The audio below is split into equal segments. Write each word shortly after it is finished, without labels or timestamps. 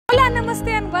Namaste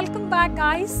and welcome back,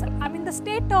 guys. I'm in the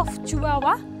state of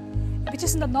Chihuahua, which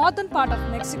is in the northern part of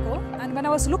Mexico, and when I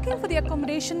was looking for the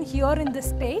accommodation here in this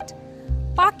state,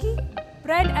 PAQUI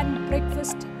Bed and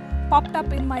Breakfast popped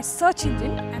up in my search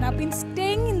engine, and I've been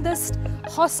staying in this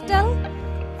hostel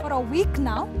for a week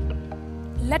now.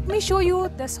 Let me show you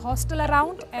this hostel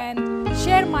around and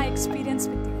share my experience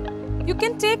with you. You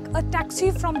can take a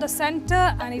taxi from the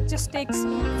center and it just takes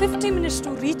 50 minutes to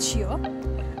reach here.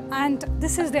 And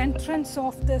this is the entrance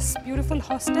of this beautiful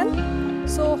hostel.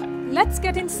 So let's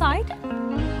get inside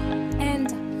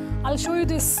and I'll show you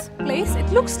this place. It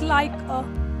looks like a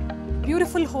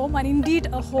beautiful home, and indeed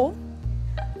a home.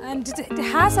 And it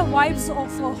has a vibes of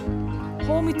a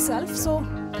home itself. So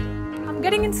I'm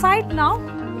getting inside now,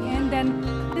 and then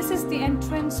this is the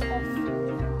entrance of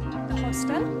the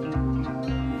hostel.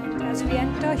 And as we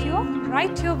enter here,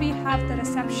 right here we have the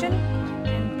reception,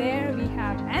 and there we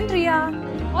have Andrea.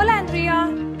 Hola,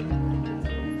 Andrea.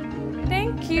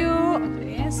 Thank you.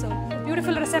 Okay, so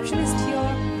beautiful receptionist here,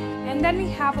 and then we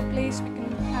have a place we can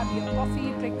have your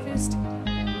coffee, breakfast,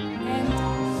 and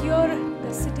here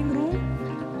the sitting room.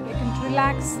 You can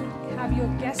relax, have your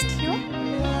guest here,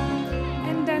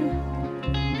 and then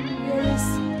here is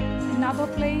another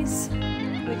place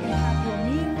where you can have your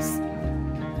meals,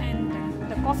 and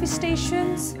the coffee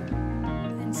stations.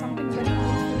 And something very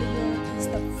beautiful here is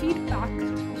the feedback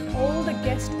of all the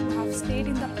guests who have stayed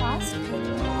in the past. So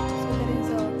there is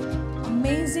a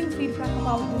amazing feedback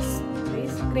about this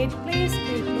place. Great place,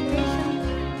 great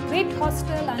location, great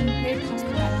hostel, and great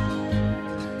hospitality.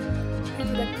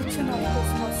 Into the kitchen of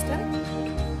this hostel.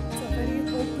 It's a very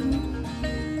open,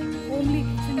 homely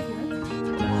kitchen here.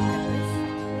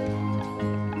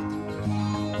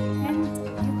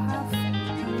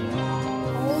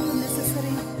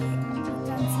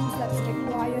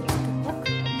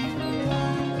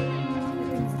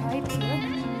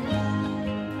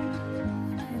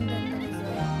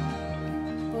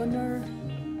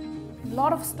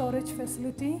 Lot of storage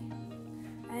facility,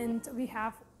 and we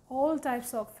have all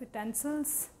types of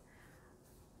utensils.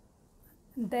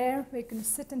 There we can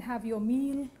sit and have your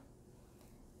meal,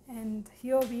 and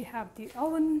here we have the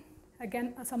oven,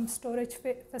 again some storage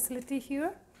facility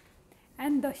here,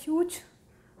 and the huge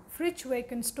fridge where you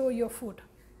can store your food.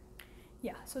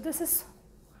 Yeah, so this is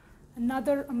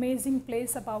another amazing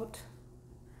place about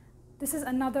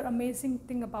another amazing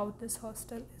thing about this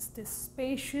hostel is this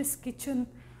spacious kitchen.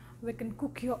 We can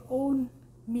cook your own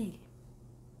meal.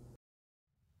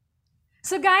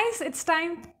 So guys, it's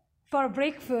time for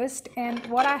breakfast, and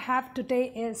what I have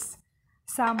today is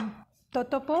some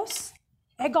totopos,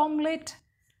 egg omelette,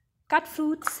 cut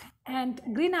fruits, and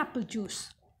green apple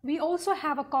juice. We also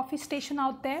have a coffee station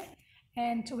out there,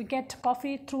 and we get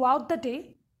coffee throughout the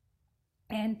day.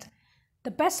 And the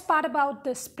best part about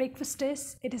this breakfast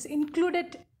is it is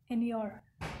included in your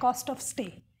cost of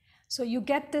stay. So you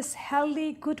get this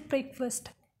healthy, good breakfast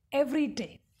every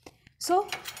day. So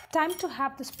time to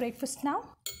have this breakfast now.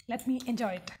 Let me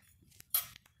enjoy it.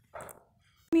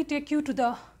 Let me take you to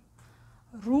the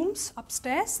rooms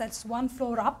upstairs. That's one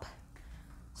floor up.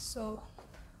 So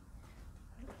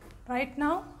right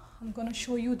now I'm going to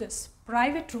show you this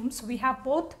private rooms. We have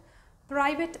both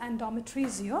private and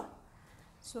dormitories here.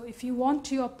 So if you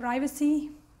want your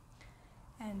privacy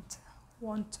and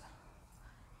want,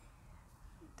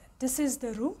 this is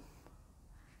the room.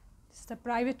 This is the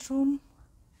private room,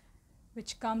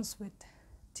 which comes with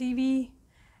TV,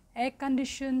 air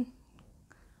condition,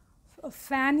 a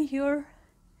fan here,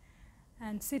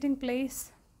 and sitting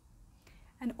place,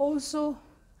 and also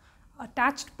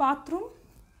attached bathroom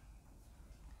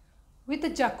with a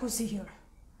jacuzzi here.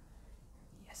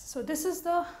 Yes, so this is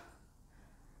the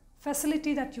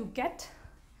facility that you get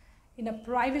in a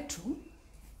private room.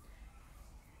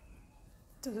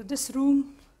 So this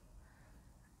room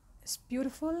is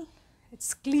beautiful,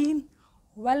 it's clean,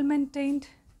 well maintained.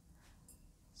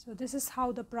 So this is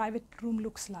how the private room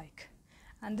looks like,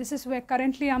 and this is where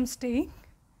currently I'm staying,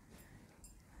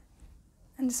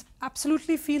 and this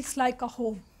absolutely feels like a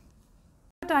home.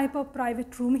 A type of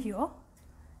private room here,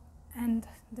 and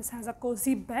this has a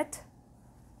cozy bed,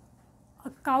 a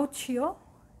couch here,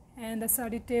 and a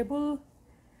study table,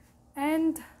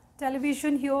 and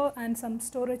television here, and some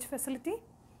storage facility.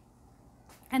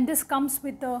 And this comes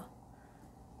with the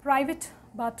private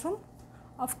bathroom.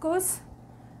 Of course,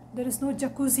 there is no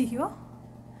jacuzzi here.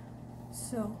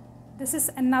 So this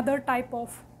is another type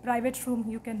of private room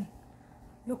you can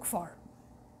look for.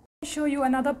 I'll show you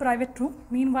another private room.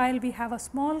 Meanwhile, we have a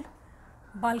small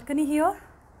balcony here,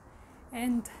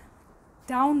 and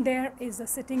down there is a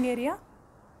sitting area.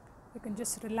 You can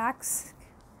just relax,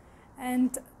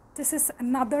 and this is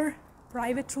another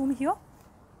private room here.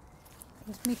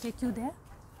 Let me take you there.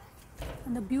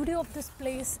 And the beauty of this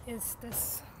place is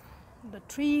this, the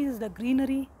trees, the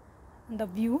greenery and the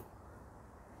view.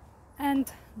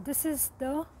 And this is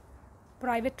the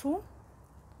private room.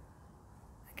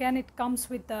 Again, it comes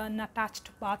with an attached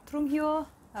bathroom here,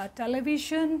 a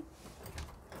television.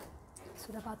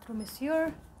 So the bathroom is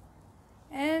here.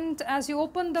 And as you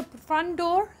open the front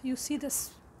door, you see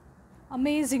this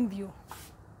amazing view.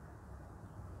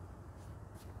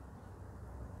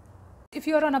 If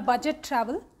you are on a budget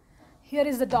travel, here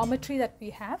is the dormitory that we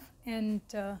have, and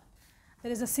there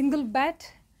is a single bed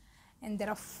and there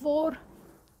are 4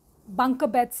 bunker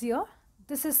beds here.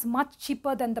 This is much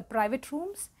cheaper than the private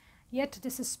rooms, yet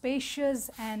this is spacious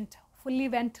and fully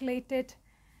ventilated.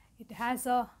 It has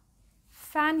a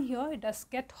fan here. It does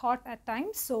get hot at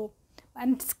times, so,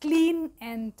 and it's clean,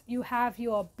 and you have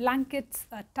your blankets,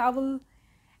 a towel,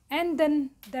 and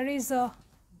then there is a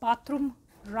bathroom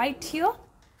right here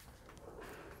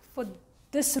for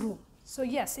this room. So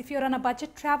yes, if you're on a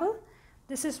budget travel,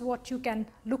 this is what you can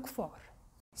look for.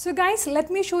 So guys, let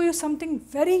me show you something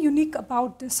very unique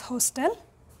about this hostel.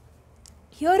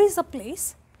 Here is a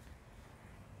place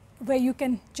where you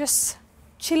can just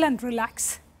chill and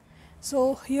relax.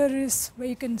 So here is where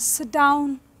you can sit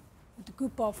down with a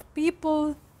group of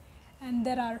people, and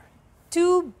there are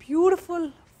 2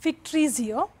 beautiful fig trees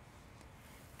here.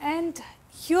 And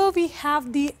here we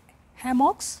have the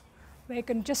hammocks where you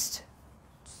can just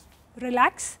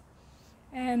relax,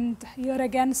 and here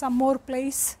again some more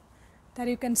place that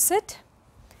you can sit.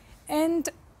 And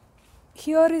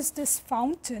here is this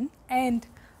fountain, and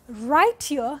right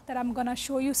here that I'm gonna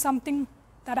show you something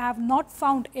that I have not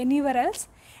found anywhere else,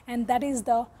 and that is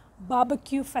the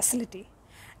barbecue facility.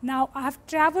 Now I have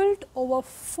traveled over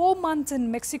 4 months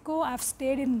in Mexico. I have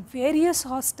stayed in various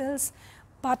hostels,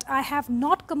 but I have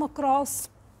not come across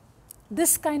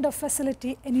this kind of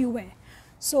facility anywhere.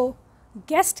 So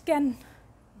guests can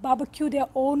barbecue their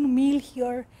own meal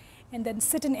here and then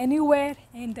sit in anywhere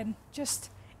and then just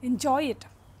enjoy it.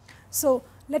 So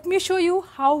let me show you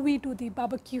how we do the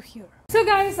barbecue here. So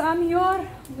guys, I'm here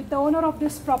with the owner of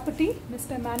this property,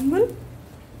 Mr. Manuel,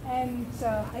 and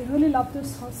I really love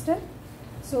this hostel.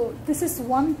 So this is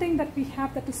one thing that we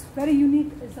have that is very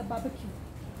unique, is the barbecue.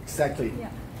 Exactly. Yeah.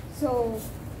 So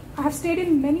I have stayed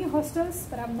in many hostels,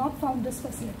 but I have not found this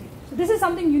facility. So this is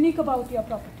something unique about your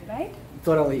property, right?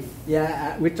 Totally.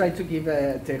 Yeah, we try to give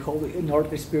the whole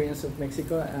north experience of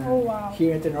Mexico. Oh wow.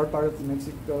 Here in the north part of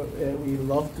Mexico, we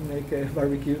love to make a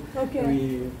barbecue. Okay.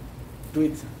 We do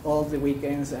it all the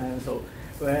weekends, and so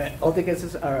all the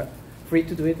guests are free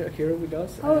to do it here with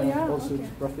us. Oh yeah. Also Okay.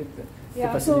 to profit the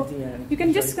So facility. you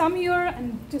can just come here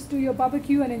and just do your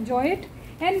barbecue and enjoy it.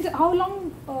 And how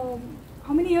long?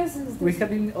 How many years is this? We have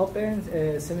been open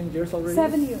 7 years already.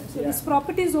 7 years. So this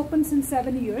property is open since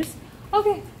 7 years.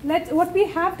 Okay, what we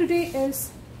have today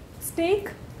is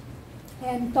steak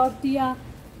and tortilla,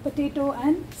 potato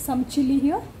and some chili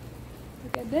here.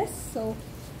 Look at this. So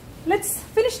let's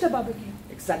finish the barbecue.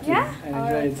 Exactly. Yeah? And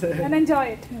enjoy it. And enjoy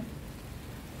it.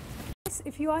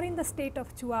 If you are in the state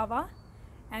of Chihuahua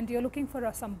and you're looking for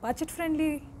some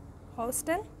budget-friendly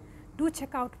hostel, do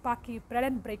check out PAQUI Bread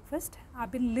and Breakfast.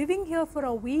 I've been living here for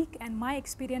a week and my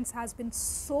experience has been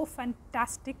so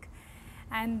fantastic.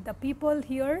 And the people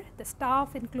here, the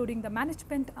staff, including the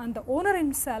management and the owner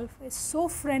himself, is so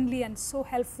friendly and so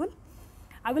helpful.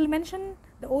 I will mention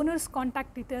the owner's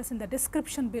contact details in the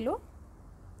description below,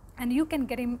 and you can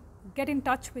get in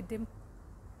touch with him,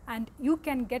 and you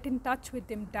can get in touch with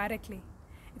him directly.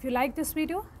 If you like this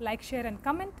video, like, share and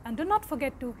comment, and do not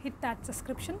forget to hit that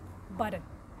subscription button.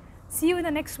 See you in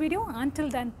the next video. Until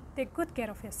then, take good care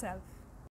of yourself.